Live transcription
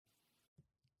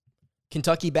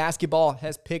Kentucky basketball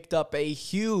has picked up a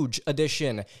huge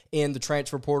addition in the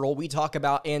transfer portal. We talk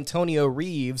about Antonio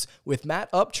Reeves with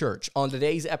Matt Upchurch on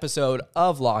today's episode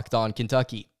of Locked On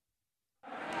Kentucky.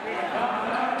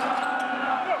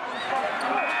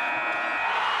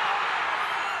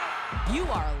 You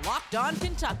are Locked On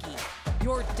Kentucky,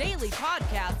 your daily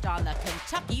podcast on the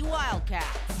Kentucky Wildcats,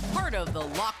 part of the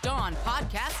Locked On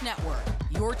Podcast Network,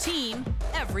 your team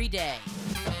every day.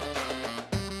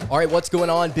 All right, what's going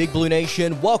on, Big Blue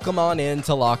Nation? Welcome on in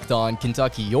to Locked On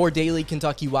Kentucky, your daily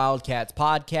Kentucky Wildcats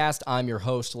podcast. I'm your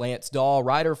host, Lance Dahl,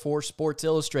 writer for Sports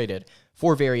Illustrated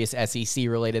for various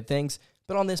SEC-related things.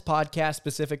 But on this podcast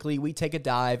specifically, we take a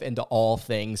dive into all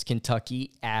things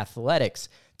Kentucky athletics.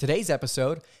 Today's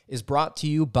episode is brought to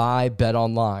you by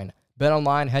BetOnline.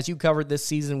 BetOnline has you covered this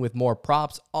season with more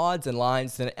props, odds, and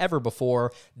lines than ever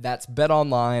before. That's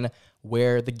BetOnline,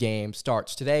 where the game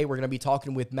starts. Today, we're going to be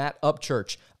talking with Matt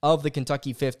Upchurch of the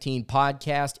Kentucky 15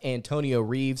 podcast. Antonio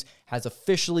Reeves has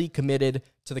officially committed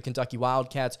to the Kentucky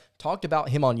Wildcats. Talked about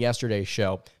him on yesterday's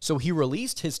show. So he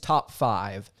released his top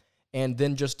 5, and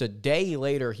then just a day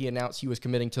later, he announced he was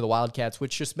committing to the Wildcats,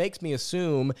 which just makes me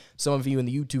assume some of you in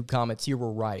the YouTube comments here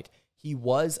were right. He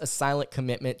was a silent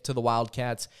commitment to the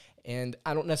Wildcats, and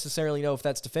I don't necessarily know if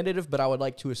that's definitive, but I would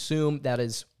like to assume that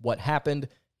is what happened.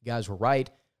 You guys were right.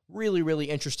 Really, really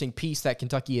interesting piece that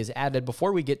Kentucky has added.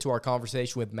 Before we get to our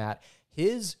conversation with Matt,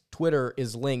 his Twitter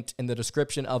is linked in the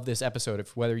description of this episode.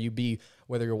 Whether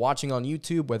you're watching on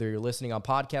YouTube, whether you're listening on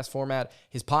podcast format,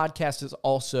 his podcast is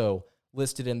also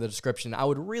listed in the description. I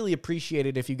would really appreciate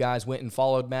it if you guys went and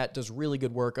followed Matt. Does really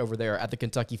good work over there at the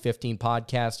Kentucky 15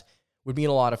 podcast. Would mean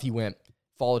a lot if you went,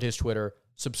 followed his Twitter,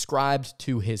 subscribed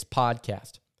to his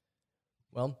podcast.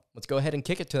 Well, let's go ahead and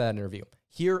kick it to that interview.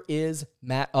 Here is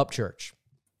Matt Upchurch.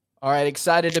 All right,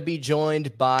 excited to be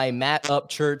joined by Matt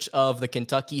Upchurch of the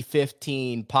Kentucky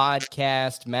 15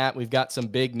 podcast. Matt, we've got some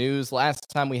big news.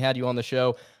 Last time we had you on the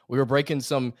show, we were breaking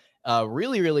some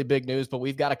really, really big news, but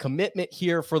we've got a commitment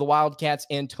here for the Wildcats.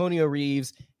 Antonio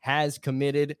Reeves has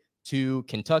committed to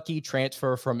Kentucky,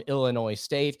 transfer from Illinois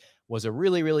State, was a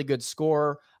really, really good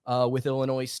scorer with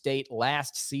Illinois State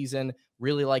last season.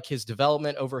 Really like his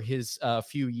development over his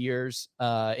few years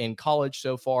in college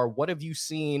so far. What have you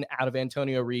seen out of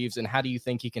Antonio Reeves, and how do you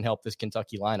think he can help this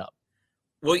Kentucky lineup?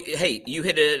 Well, hey, you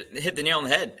hit the nail on the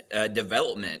head.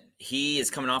 Development. He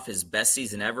is coming off his best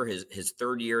season ever, his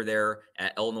third year there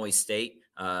at Illinois State.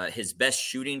 His best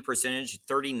shooting percentage,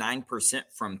 39%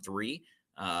 from three.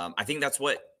 I think that's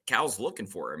what Cal's looking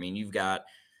for. I mean, you've got,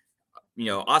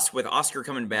 with Oscar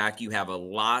coming back, you have a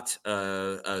lot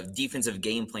of defensive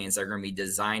game plans that are going to be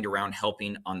designed around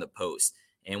helping on the post.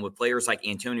 And with players like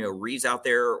Antonio Reeves out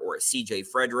there or CJ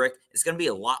Frederick, it's going to be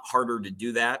a lot harder to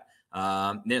do that.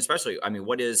 Then especially,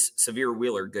 what is Sahvir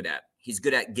Wheeler good at? He's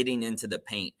good at getting into the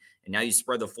paint. And now you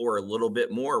spread the floor a little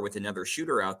bit more with another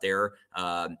shooter out there.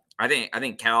 I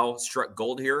think Cal struck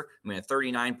gold here. A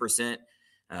 39%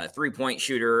 three-point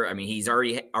shooter. He's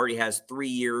already has 3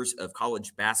 years of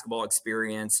college basketball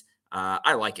experience.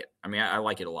 I like it. I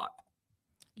like it a lot.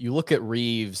 You look at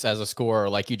Reeves as a scorer,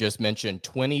 like you just mentioned,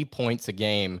 20 points a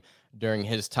game during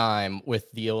his time with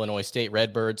the Illinois State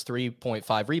Redbirds,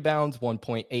 3.5 rebounds,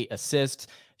 1.8 assists,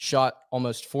 shot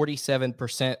almost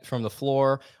 47% from the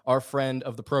floor. Our friend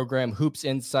of the program, Hoops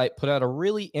Insight, put out a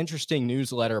really interesting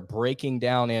newsletter breaking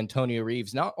down Antonio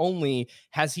Reeves. Not only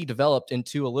has he developed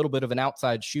into a little bit of an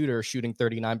outside shooter, shooting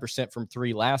 39% from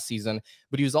three last season,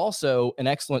 but he was also an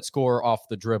excellent scorer off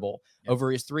the dribble. Yep.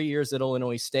 Over his 3 years at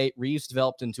Illinois State, Reeves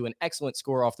developed into an excellent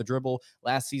scorer off the dribble.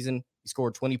 Last season, he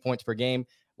scored 20 points per game,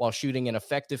 while shooting an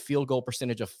effective field goal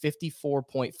percentage of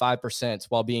 54.5%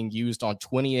 while being used on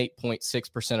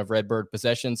 28.6% of Redbird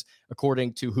possessions.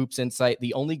 According to Hoops Insight,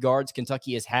 the only guards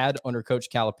Kentucky has had under Coach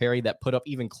Calipari that put up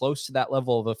even close to that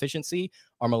level of efficiency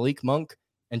are Malik Monk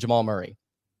and Jamal Murray.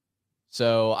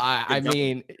 So,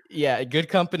 good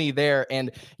company there.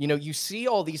 And, you see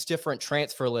all these different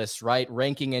transfer lists, right,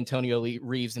 ranking Antonio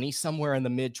Reeves, and he's somewhere in the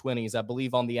mid-20s. I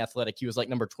believe on The Athletic, he was like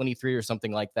number 23 or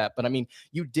something like that. But,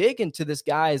 you dig into this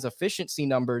guy's efficiency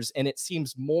numbers, and it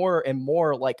seems more and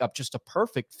more like just a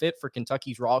perfect fit for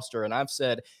Kentucky's roster. And I've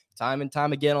said time and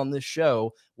time again on this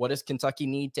show, what does Kentucky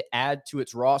need to add to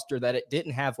its roster that it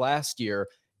didn't have last year?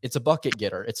 It's a bucket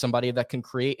getter. It's somebody that can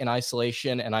create an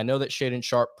isolation. And I know that Shaedon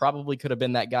Sharpe probably could have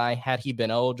been that guy had he been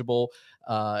eligible.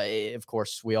 Of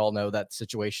course, we all know that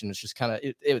situation is just kind of,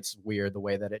 it's weird the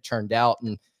way that it turned out,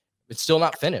 and it's still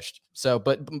not finished. So,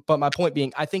 but my point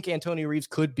being, I think Antonio Reeves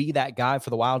could be that guy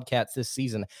for the Wildcats this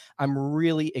season. I'm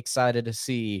really excited to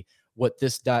see what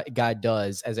this guy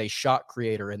does as a shot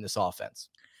creator in this offense.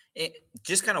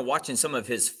 Just kind of watching some of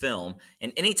his film,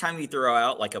 and anytime you throw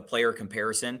out like a player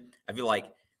comparison, I feel like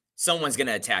someone's going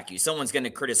to attack you. Someone's going to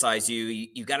criticize you.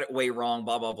 You got it way wrong,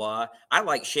 blah, blah, blah. I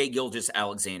like Shai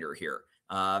Gilgeous-Alexander here.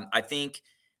 I think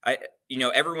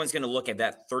everyone's going to look at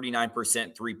that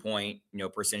 39% 3-point,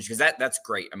 percentage, because that's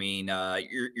great. I mean,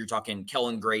 you're talking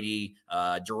Kellen Grady,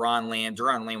 Duron Lamb.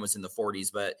 Duron Lamb was in the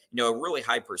 40s, but a really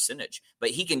high percentage. But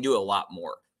he can do a lot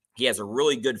more. He has a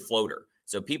really good floater.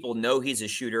 So people know he's a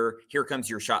shooter. Here comes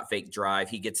your shot fake drive.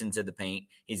 He gets into the paint.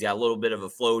 He's got a little bit of a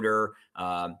floater.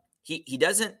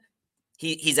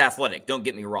 He's athletic. Don't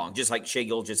get me wrong, just like Shai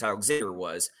Gilgeous-Alexander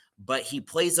was, but he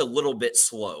plays a little bit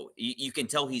slow. You can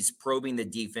tell he's probing the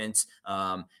defense.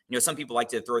 Some people like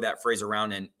to throw that phrase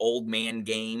around, an old man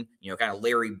game, kind of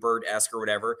Larry Bird-esque or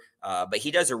whatever. But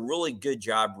he does a really good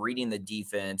job reading the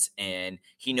defense, and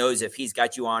he knows if he's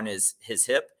got you on his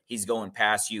hip, he's going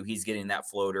past you. He's getting that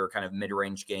floater, kind of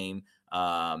mid-range game.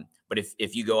 But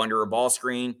if you go under a ball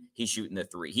screen, he's shooting the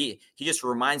three. He just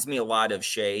reminds me a lot of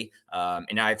Shai,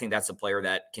 and I think that's a player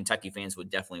that Kentucky fans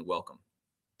would definitely welcome.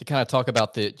 To kind of talk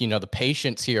about the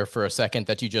patience here for a second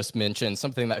that you just mentioned,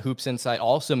 something that Hoops Insight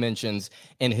also mentions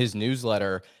in his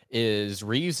newsletter is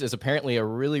Reeves is apparently a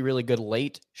really, really good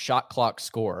late shot clock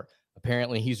scorer.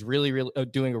 Apparently, he's really, really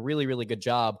doing a really, really good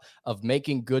job of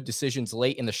making good decisions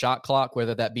late in the shot clock,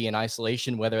 whether that be in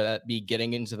isolation, whether that be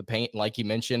getting into the paint, like you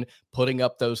mentioned, putting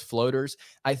up those floaters.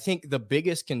 I think the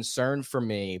biggest concern for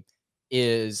me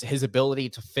is his ability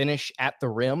to finish at the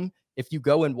rim. If you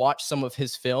go and watch some of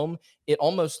his film, it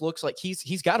almost looks like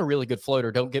he's got a really good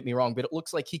floater, don't get me wrong, but it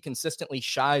looks like he consistently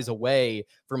shies away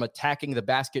from attacking the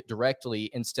basket directly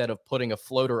instead of putting a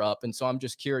floater up. And so I'm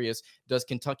just curious, does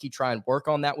Kentucky try and work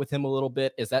on that with him a little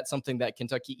bit? Is that something that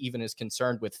Kentucky even is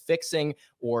concerned with fixing,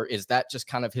 or is that just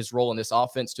kind of his role in this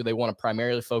offense? Do they want to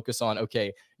primarily focus on,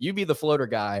 okay, you be the floater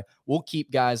guy, we'll keep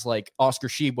guys like Oscar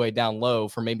Tshiebwe down low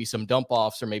for maybe some dump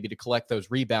offs or maybe to collect those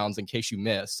rebounds in case you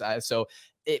miss?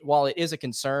 While it is a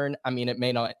concern, I mean, it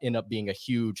may not end up being a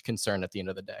huge concern at the end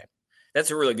of the day. That's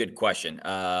a really good question.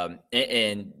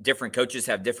 And different coaches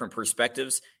have different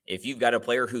perspectives. If you've got a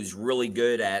player who's really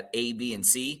good at A, B, and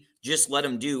C, just let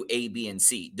him do A, B, and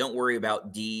C. Don't worry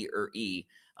about D or E.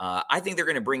 I think they're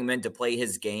going to bring him in to play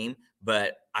his game,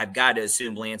 but I've got to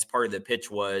assume, Lance, part of the pitch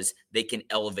was they can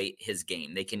elevate his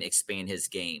game. They can expand his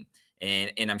game.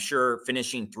 And I'm sure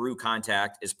finishing through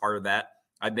contact is part of that.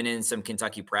 I've been in some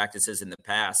Kentucky practices in the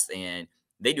past, and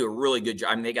they do a really good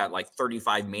job. I mean, they got like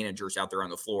 35 managers out there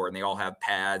on the floor, and they all have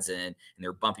pads, and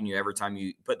they're bumping you every time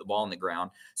you put the ball on the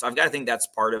ground. So I've got to think that's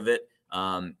part of it.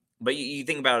 But you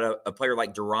think about a player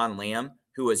like Duron Lamb,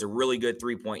 who is a really good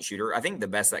three-point shooter. I think the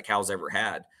best that Cal's ever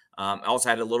had. Also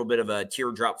had a little bit of a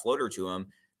teardrop floater to him.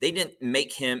 They didn't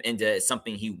make him into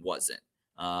something he wasn't.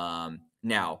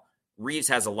 Now, Reeves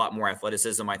has a lot more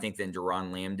athleticism, I think, than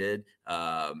Duron Lamb did.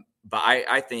 But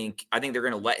I think they're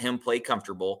going to let him play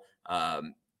comfortable.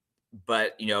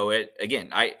 But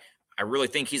I really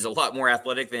think he's a lot more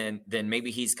athletic than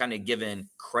maybe he's kind of given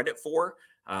credit for.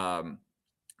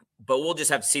 But we'll just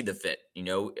have to see the fit.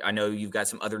 I know you've got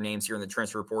some other names here in the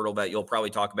transfer portal that you'll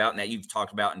probably talk about and that you've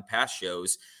talked about in past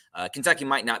shows. Kentucky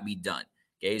might not be done.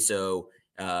 Okay, so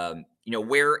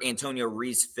where Antonio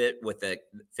Reeves fits with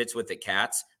the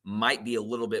Cats might be a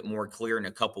little bit more clear in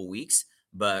a couple weeks.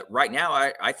 But right now,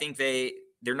 I think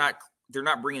they're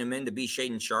not bringing him in to be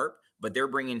Shaedon Sharpe, but they're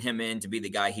bringing him in to be the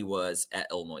guy he was at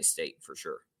Illinois State for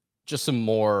sure. Just some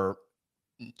more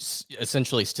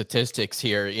essentially statistics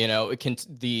here.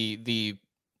 The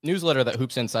newsletter that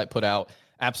Hoops Insight put out,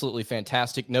 absolutely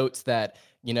fantastic, notes that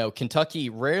Kentucky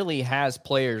rarely has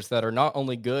players that are not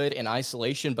only good in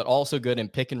isolation, but also good in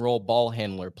pick and roll ball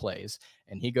handler plays.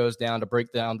 And he goes down to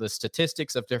break down the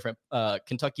statistics of different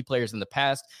Kentucky players in the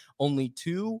past. Only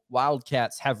 2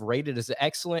 Wildcats have rated as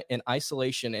excellent in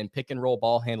isolation and pick and roll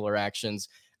ball handler actions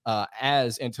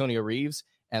as Antonio Reeves,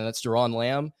 and that's Duron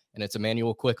Lamb, and it's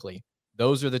Emmanuel Quickley.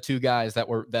 Those are the 2 guys that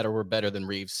were better than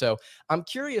Reeves. So I'm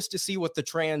curious to see what the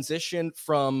transition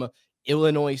from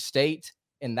Illinois State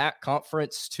in that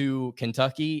conference to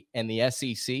Kentucky and the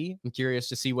SEC. I'm curious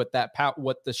to see what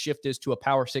the shift is to a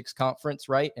Power 6 conference,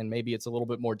 right? And maybe it's a little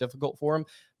bit more difficult for him,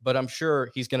 but I'm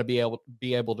sure he's going to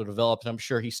be able to develop, and I'm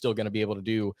sure he's still going to be able to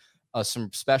do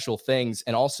some special things.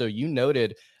 And also, you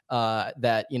noted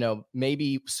that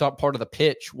maybe some part of the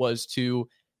pitch was to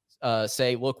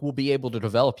say, look, we'll be able to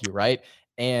develop you, right?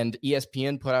 And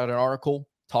ESPN put out an article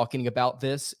talking about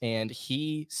this, and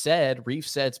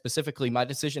Reeves said specifically, my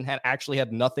decision had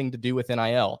nothing to do with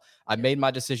NIL. I made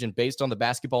my decision based on the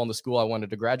basketball in the school I wanted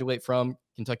to graduate from.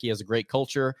 Kentucky has a great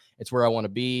culture. It's where I want to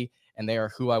be, and they are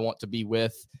who I want to be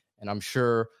with. And I'm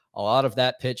sure a lot of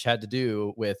that pitch had to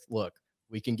do with, look,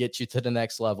 we can get you to the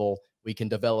next level, we can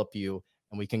develop you,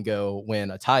 and we can go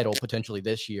win a title potentially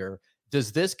this year.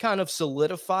 Does this kind of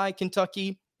solidify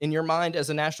Kentucky in your mind as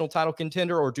a national title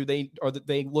contender, or are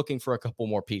they looking for a couple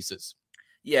more pieces?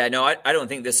 Yeah, no, I don't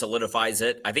think this solidifies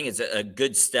it. I think it's a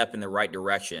good step in the right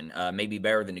direction, maybe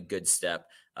better than a good step.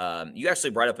 You actually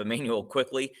brought up Emmanuel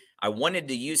Quickly. I wanted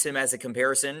to use him as a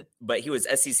comparison, but he was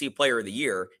SEC Player of the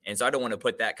Year, and so I don't want to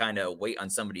put that kind of weight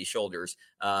on somebody's shoulders.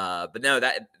 But no,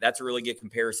 that's a really good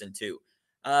comparison too.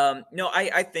 No,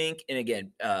 I think, and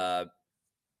again,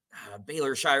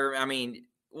 Baylor Shire. I mean,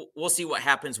 we'll see what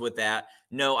happens with that.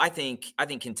 No, I think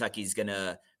Kentucky's going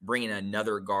to bring in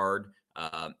another guard.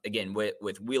 Again,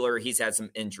 with Wheeler, he's had some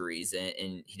injuries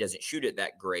and he doesn't shoot it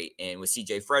that great. And with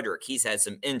CJ Frederick, he's had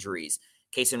some injuries.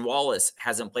 Cason Wallace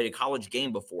hasn't played a college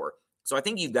game before. So I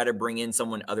think you've got to bring in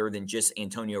someone other than just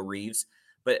Antonio Reeves.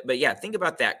 But yeah, think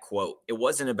about that quote. It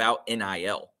wasn't about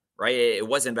NIL, right? It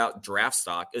wasn't about draft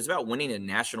stock. It was about winning a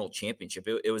national championship.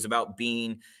 It was about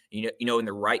being, in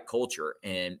the right culture.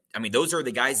 And I mean, those are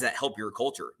the guys that help your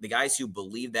culture, the guys who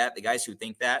believe that, the guys who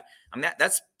think that. I mean,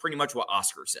 that's pretty much what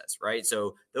Oscar says, right?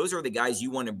 So those are the guys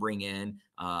you want to bring in.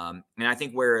 And I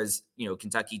think whereas,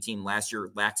 Kentucky team last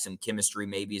year lacked some chemistry,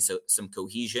 maybe some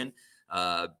cohesion,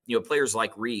 players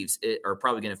like Reeves are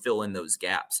probably going to fill in those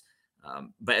gaps.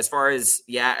 But as far as,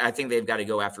 I think they've got to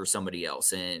go after somebody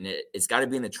else, and it's got to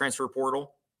be in the transfer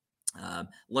portal.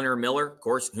 Leonard Miller, of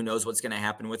course, who knows what's going to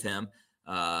happen with him.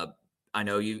 I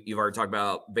know you've already talked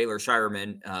about Baylor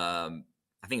Shireman.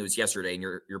 I think it was yesterday in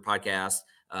your podcast.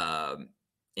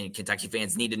 And Kentucky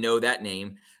fans need to know that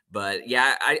name. But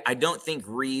yeah, I don't think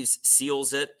Reeves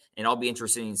seals it, and I'll be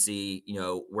interested to see,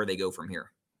 where they go from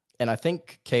here. And I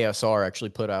think KSR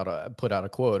actually put out a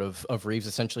quote of Reeves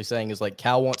essentially saying is like,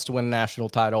 Cal wants to win a national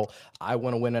title. I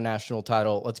want to win a national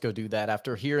title. Let's go do that.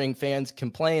 After hearing fans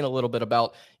complain a little bit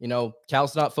about,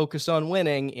 Cal's not focused on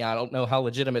winning. Yeah, I don't know how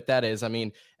legitimate that is. I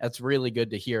mean, that's really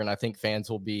good to hear. And I think fans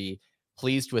will be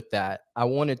pleased with that. I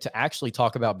wanted to actually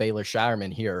talk about Baylor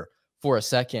Shireman here for a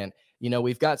second.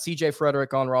 We've got CJ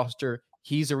Frederick on roster.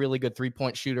 He's a really good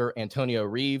 3-point shooter. Antonio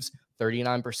Reeves,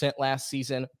 39% last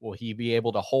season. Will he be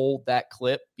able to hold that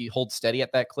clip, hold steady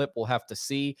at that clip? We'll have to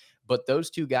see. But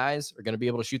those two guys are going to be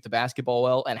able to shoot the basketball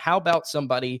well. And how about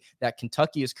somebody that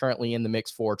Kentucky is currently in the mix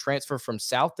for, transfer from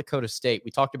South Dakota State? We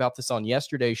talked about this on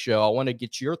yesterday's show. I want to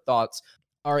get your thoughts.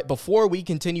 All right, before we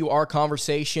continue our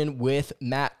conversation with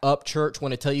Matt Upchurch, I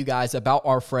want to tell you guys about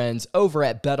our friends over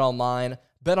at BetOnline.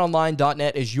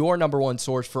 BetOnline.net is your number one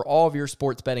source for all of your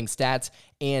sports betting stats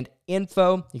and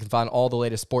info. You can find all the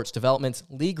latest sports developments,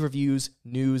 league reviews,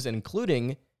 news, and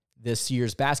including this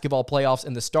year's basketball playoffs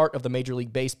and the start of the Major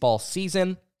League Baseball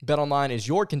season. BetOnline is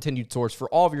your continued source for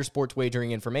all of your sports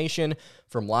wagering information,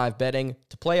 from live betting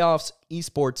to playoffs,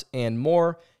 esports, and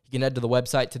more. You can head to the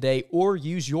website today or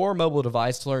use your mobile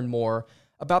device to learn more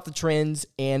about the trends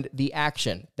and the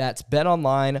action. That's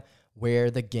BetOnline,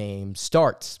 where the game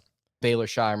starts. Baylor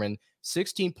Shireman,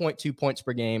 16.2 points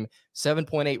per game,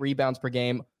 7.8 rebounds per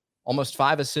game, almost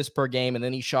 5 assists per game, and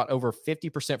then he shot over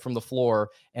 50% from the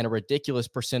floor and a ridiculous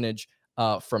percentage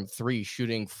from three,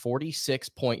 shooting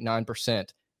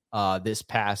 46.9% this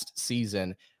past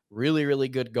season. Really, really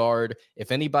good guard.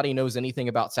 If anybody knows anything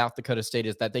about South Dakota State,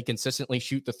 is that they consistently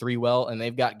shoot the three well, and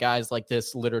they've got guys like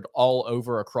this littered all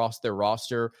over across their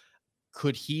roster.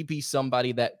 Could he be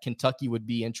somebody that Kentucky would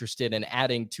be interested in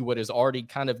adding to what is already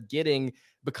kind of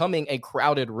becoming a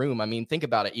crowded room? I mean, think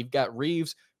about it. You've got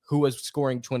Reeves, who was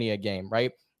scoring 20 a game,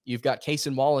 right? You've got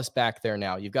Cason Wallace back there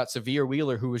now. You've got Severe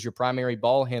Wheeler, who was your primary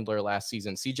ball handler last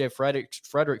season. CJ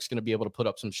Frederick's going to be able to put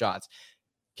up some shots.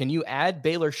 Can you add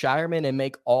Baylor Shireman and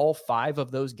make all 5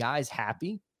 of those guys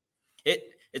happy?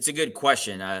 It's a good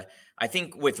question. I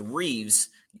think with Reeves,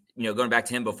 going back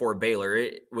to him before Baylor,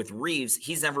 with Reeves,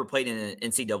 he's never played in an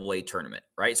NCAA tournament,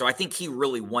 right? So I think he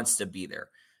really wants to be there.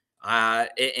 And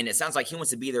it sounds like he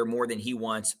wants to be there more than he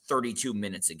wants 32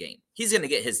 minutes a game. He's going to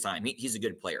get his time. He's a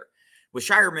good player. With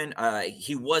Shireman,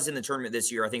 he was in the tournament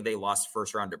this year. I think they lost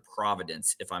first round to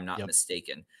Providence, if I'm not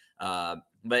mistaken.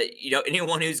 But,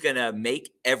 anyone who's going to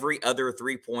make every other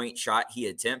 3-point shot he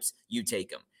attempts, you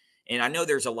take him. And I know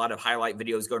there's a lot of highlight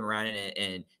videos going around,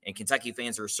 and Kentucky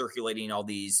fans are circulating all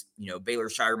these, Baylor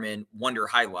Shireman wonder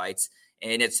highlights.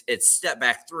 And it's step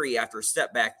back three after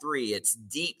step back three. It's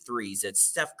deep threes. It's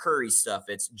Steph Curry stuff.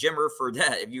 It's Jimmer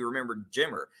Fredette, if you remember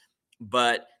Jimmer.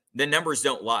 But the numbers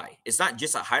don't lie. It's not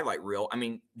just a highlight reel. I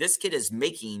mean, this kid is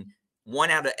making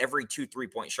 1 out of every 2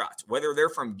 3-point shots, whether they're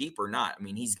from deep or not. I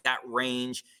mean, he's got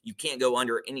range. You can't go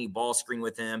under any ball screen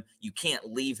with him. You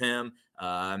can't leave him.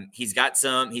 He's got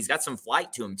some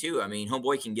flight to him too. I mean,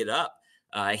 homeboy can get up.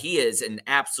 He is an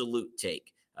absolute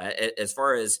take. As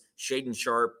far as Shaedon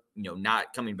Sharpe,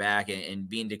 not coming back and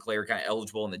being declared kind of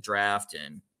eligible in the draft,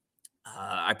 and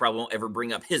I probably won't ever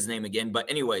bring up his name again. But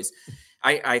anyways,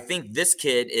 I think this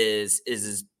kid is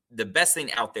the best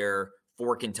thing out there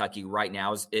for Kentucky right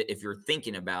now. Is if you're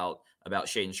thinking about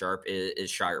Shaedon Sharpe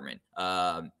is Shireman,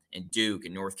 and Duke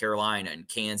and North Carolina and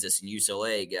Kansas and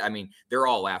UCLA. I mean, they're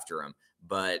all after him.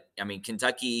 But I mean,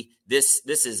 Kentucky, this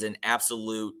is an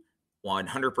absolute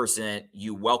 100%.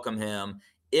 You welcome him.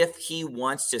 If he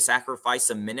wants to sacrifice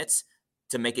some minutes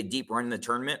to make a deep run in the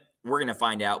tournament, we're going to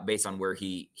find out based on where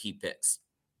he picks.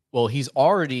 Well, he's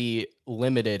already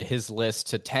limited his list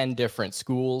to 10 different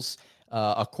schools,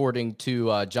 according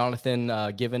to Jonathan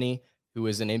Givney, who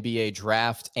is an NBA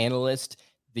draft analyst.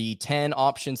 The 10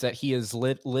 options that he has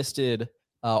listed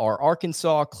are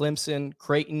Arkansas, Clemson,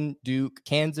 Creighton, Duke,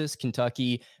 Kansas,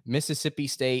 Kentucky, Mississippi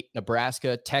State,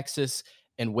 Nebraska, Texas,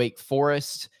 and Wake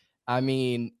Forest. I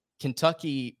mean,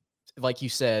 Kentucky, like you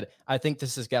said, I think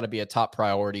this has got to be a top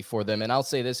priority for them. And I'll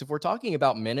say this, if we're talking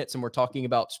about minutes and we're talking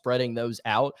about spreading those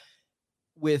out,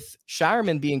 with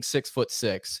Shireman being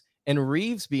 6'6" and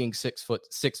Reeves being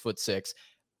 6'6",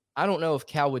 I don't know if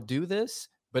Cal would do this,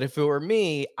 but if it were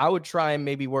me, I would try and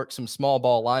maybe work some small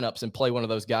ball lineups and play one of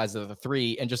those guys at the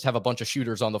 3 and just have a bunch of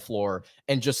shooters on the floor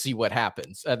and just see what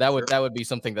happens. That would be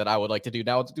something that I would like to do.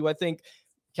 Now, do I think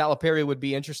Calipari would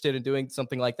be interested in doing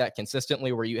something like that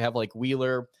consistently, where you have like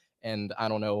Wheeler and, I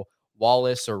don't know,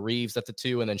 Wallace or Reeves at the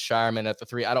 2 and then Shireman at the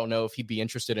 3? I don't know if he'd be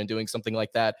interested in doing something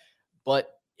like that, but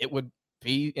it would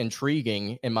be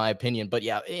intriguing in my opinion. But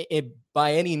yeah,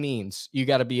 by any means, you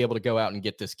got to be able to go out and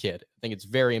get this kid. I think it's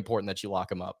very important that you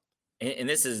lock him up. And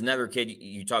this is another kid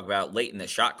you talk about late in the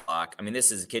shot clock. I mean,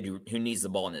 this is a kid who needs the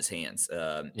ball in his hands.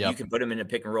 You can put him in a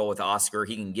pick and roll with Oscar.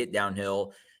 He can get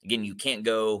downhill. Again, you can't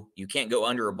go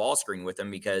under a ball screen with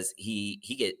him because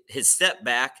his step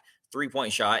back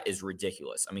 3-point shot is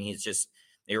ridiculous. I mean,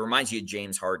 it reminds you of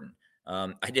James Harden.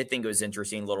 I did think it was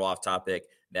interesting, a little off topic,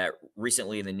 that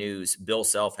recently in the news, Bill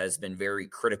Self has been very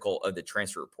critical of the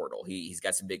transfer portal. He's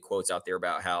got some big quotes out there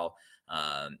about how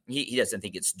he doesn't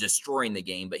think it's destroying the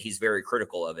game, but he's very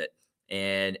critical of it.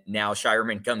 And now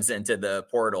Shireman comes into the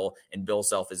portal and Bill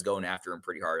Self is going after him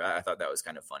pretty hard. I thought that was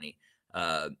kind of funny.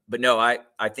 But no,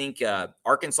 I think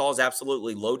Arkansas is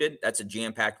absolutely loaded. That's a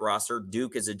jam-packed roster.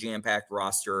 Duke is a jam-packed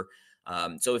roster.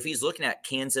 So if he's looking at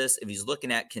Kansas, if he's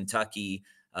looking at Kentucky,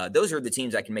 those are the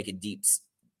teams that can make a deep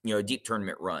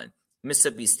tournament run.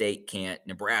 Mississippi State can't,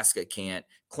 Nebraska can't,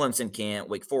 Clemson can't,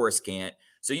 Wake Forest can't.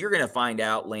 So you're going to find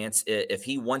out, Lance, if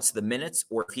he wants the minutes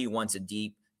or if he wants a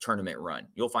deep tournament run.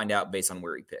 You'll find out based on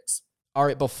where he picks. All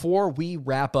right, before we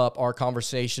wrap up our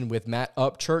conversation with Matt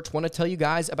Upchurch, want to tell you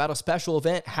guys about a special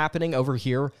event happening over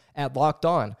here at Locked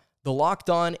On. The Locked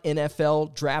On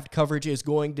NFL draft coverage is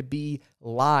going to be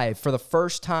live for the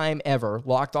first time ever.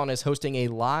 Locked On is hosting a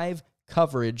live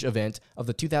coverage event of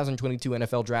the 2022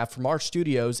 NFL Draft from our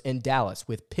studios in Dallas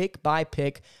with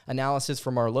pick-by-pick analysis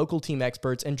from our local team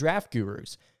experts and draft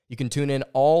gurus. You can tune in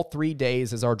all 3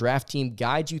 days as our draft team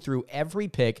guides you through every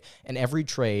pick and every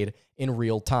trade in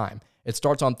real time. It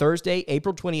starts on Thursday,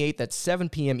 April 28th at 7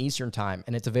 p.m. Eastern Time,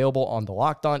 and it's available on the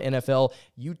Locked On NFL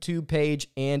YouTube page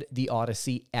and the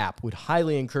Odyssey app. Would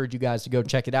highly encourage you guys to go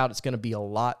check it out. It's going to be a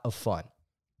lot of fun.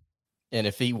 And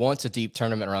if he wants a deep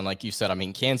tournament run, like you said, I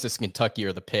mean, Kansas, Kentucky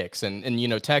are the picks. And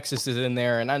Texas is in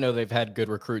there, and I know they've had good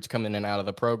recruits come in and out of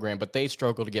the program, but they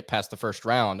struggle to get past the first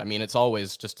round. I mean, it's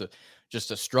always just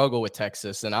a struggle with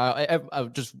Texas. And I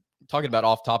just talking about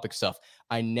off-topic stuff,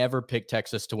 I never picked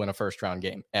Texas to win a first-round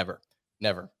game, ever.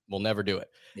 Never. We'll never do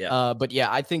it. Yeah. But yeah,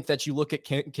 I think that you look at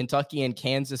Kentucky and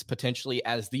Kansas potentially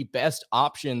as the best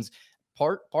options.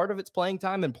 Part of its playing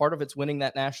time and part of its winning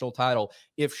that national title.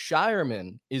 If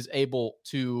Shireman is able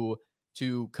to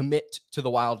commit to the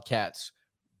Wildcats,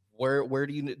 where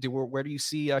do you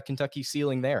see Kentucky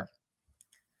ceiling there?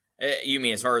 You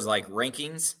mean as far as like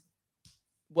rankings?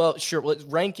 Well, sure.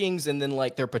 Rankings and then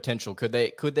like their potential. Could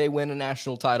they win a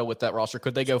national title with that roster?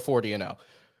 Could they go 40-0?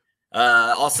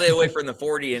 I'll stay away from the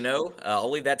 40-0. I'll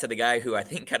leave that to the guy who I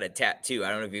think got a tattoo. I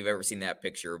don't know if you've ever seen that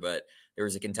picture, but there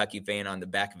was a Kentucky fan on the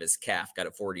back of his calf got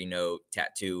a 40-0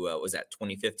 tattoo. Was that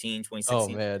 2015,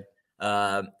 2016? Oh,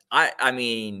 man. I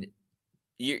mean,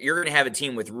 you're going to have a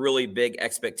team with really big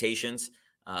expectations.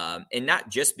 And not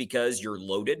just because you're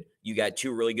loaded. You got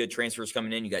 2 really good transfers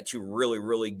coming in. You got 2 really,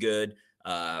 really good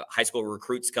high school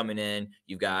recruits coming in.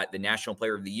 You've got the National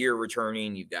Player of the Year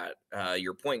returning. You've got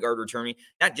your point guard returning.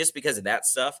 Not just because of that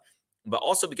stuff, but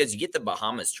also because you get the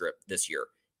Bahamas trip this year.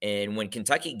 And when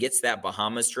Kentucky gets that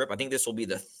Bahamas trip, I think this will be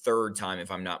the third time,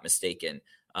 if I'm not mistaken.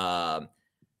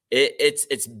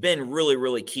 It's been really,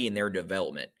 really key in their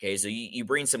development. Okay, so you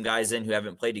bring some guys in who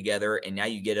haven't played together, and now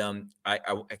you get them. I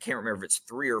can't remember if it's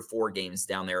 3 or 4 games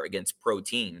down there against pro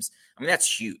teams. I mean,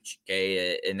 that's huge.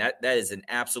 Okay, and that is an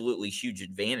absolutely huge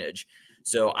advantage.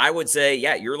 So I would say,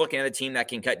 yeah, you're looking at a team that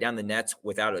can cut down the nets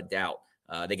without a doubt.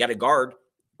 They got a guard,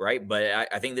 right? But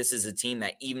I think this is a team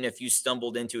that even if you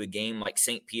stumbled into a game like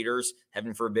St. Peter's,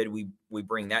 heaven forbid we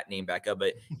bring that name back up,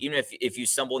 but even if you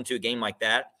stumble into a game like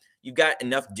that, you've got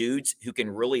enough dudes who can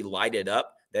really light it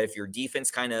up that if your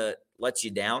defense kind of lets you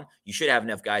down, you should have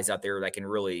enough guys out there that can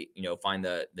really, find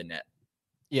the net.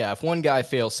 Yeah, if one guy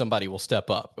fails, somebody will step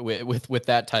up with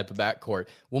that type of backcourt.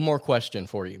 One more question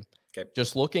for you. Okay.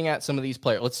 Just looking at some of these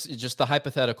players, let's just the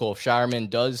hypothetical. If Shireman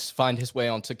does find his way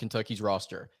onto Kentucky's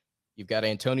roster, you've got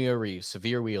Antonio Reeves,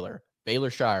 Severe Wheeler, Baylor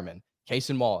Shireman,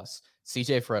 Cason Wallace,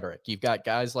 CJ Frederick. You've got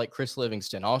guys like Chris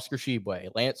Livingston, Oscar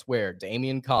Shibwe, Lance Ware,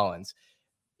 Damian Collins.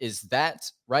 Is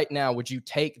that right now, would you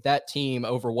take that team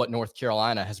over what North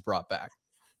Carolina has brought back?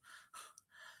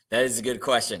 That is a good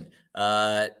question.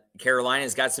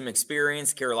 Carolina's got some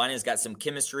experience. Carolina's got some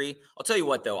chemistry. I'll tell you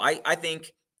what, though, I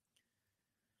think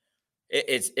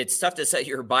it's tough to set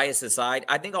your bias aside.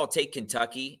 I think I'll take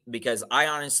Kentucky because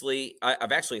I've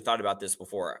actually thought about this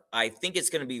before. I think it's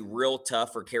going to be real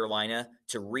tough for Carolina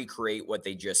to recreate what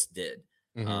they just did.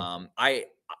 Mm-hmm. I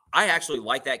actually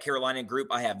like that Carolina group.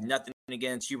 I have nothing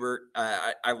against Hubert.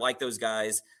 I like those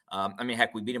guys.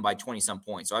 Heck, we beat them by 20-some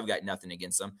points, so I've got nothing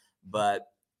against them. But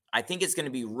I think it's going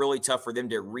to be really tough for them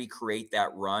to recreate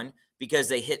that run because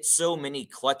they hit so many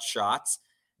clutch shots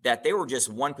that they were just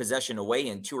one possession away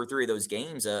in 2 or 3 of those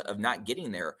games of not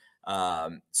getting there.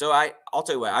 So I'll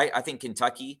tell you what, I think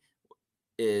Kentucky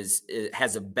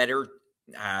has a better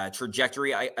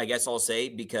trajectory, I guess I'll say,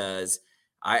 because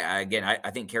I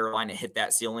think Carolina hit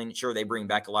that ceiling. Sure, they bring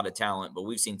back a lot of talent, but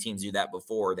we've seen teams do that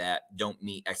before that don't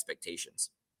meet expectations.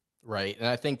 Right. And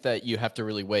I think that you have to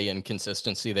really weigh in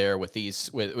consistency there with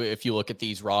if you look at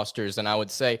these rosters. And I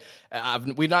would say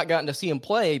we've not gotten to see him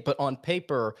play, but on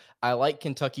paper, I like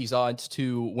Kentucky's odds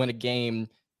to win a game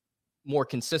more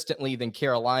consistently than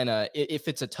Carolina if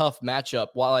it's a tough matchup.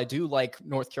 While I do like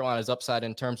North Carolina's upside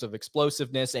in terms of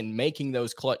explosiveness and making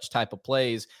those clutch type of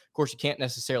plays, of course, you can't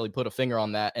necessarily put a finger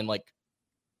on that and like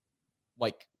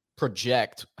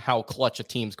project how clutch a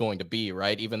team's going to be,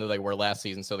 right? Even though they were last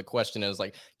season. So the question is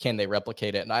like, can they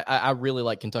replicate it? And I really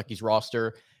like Kentucky's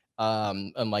roster.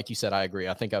 And like you said, I agree.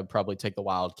 I think I would probably take the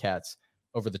Wildcats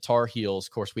over the Tar Heels.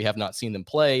 Of course, we have not seen them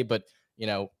play, but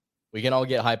we can all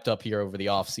get hyped up here over the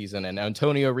offseason. And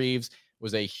Antonio Reeves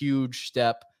was a huge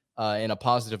step in a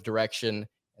positive direction.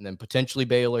 And then potentially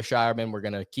Baylor Shireman. We're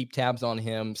going to keep tabs on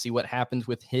him, see what happens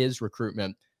with his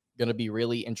recruitment. Going to be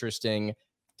really interesting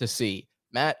to see.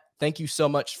 Matt, thank you so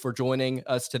much for joining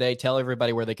us today. Tell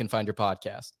everybody where they can find your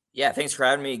podcast. Yeah, thanks for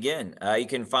having me again. You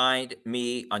can find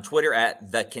me on Twitter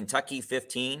at the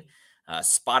Kentucky15,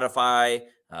 Spotify,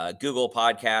 Google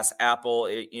Podcasts, Apple.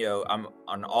 I'm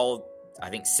on all, I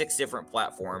think, 6 different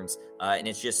platforms, and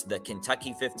it's just the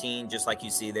Kentucky15, just like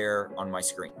you see there on my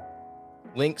screen.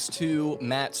 Links to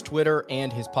Matt's Twitter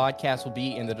and his podcast will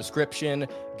be in the description.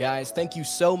 Guys, thank you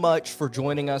so much for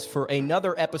joining us for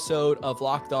another episode of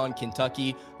Locked On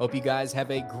Kentucky. Hope you guys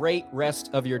have a great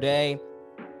rest of your day,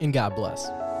 and God bless.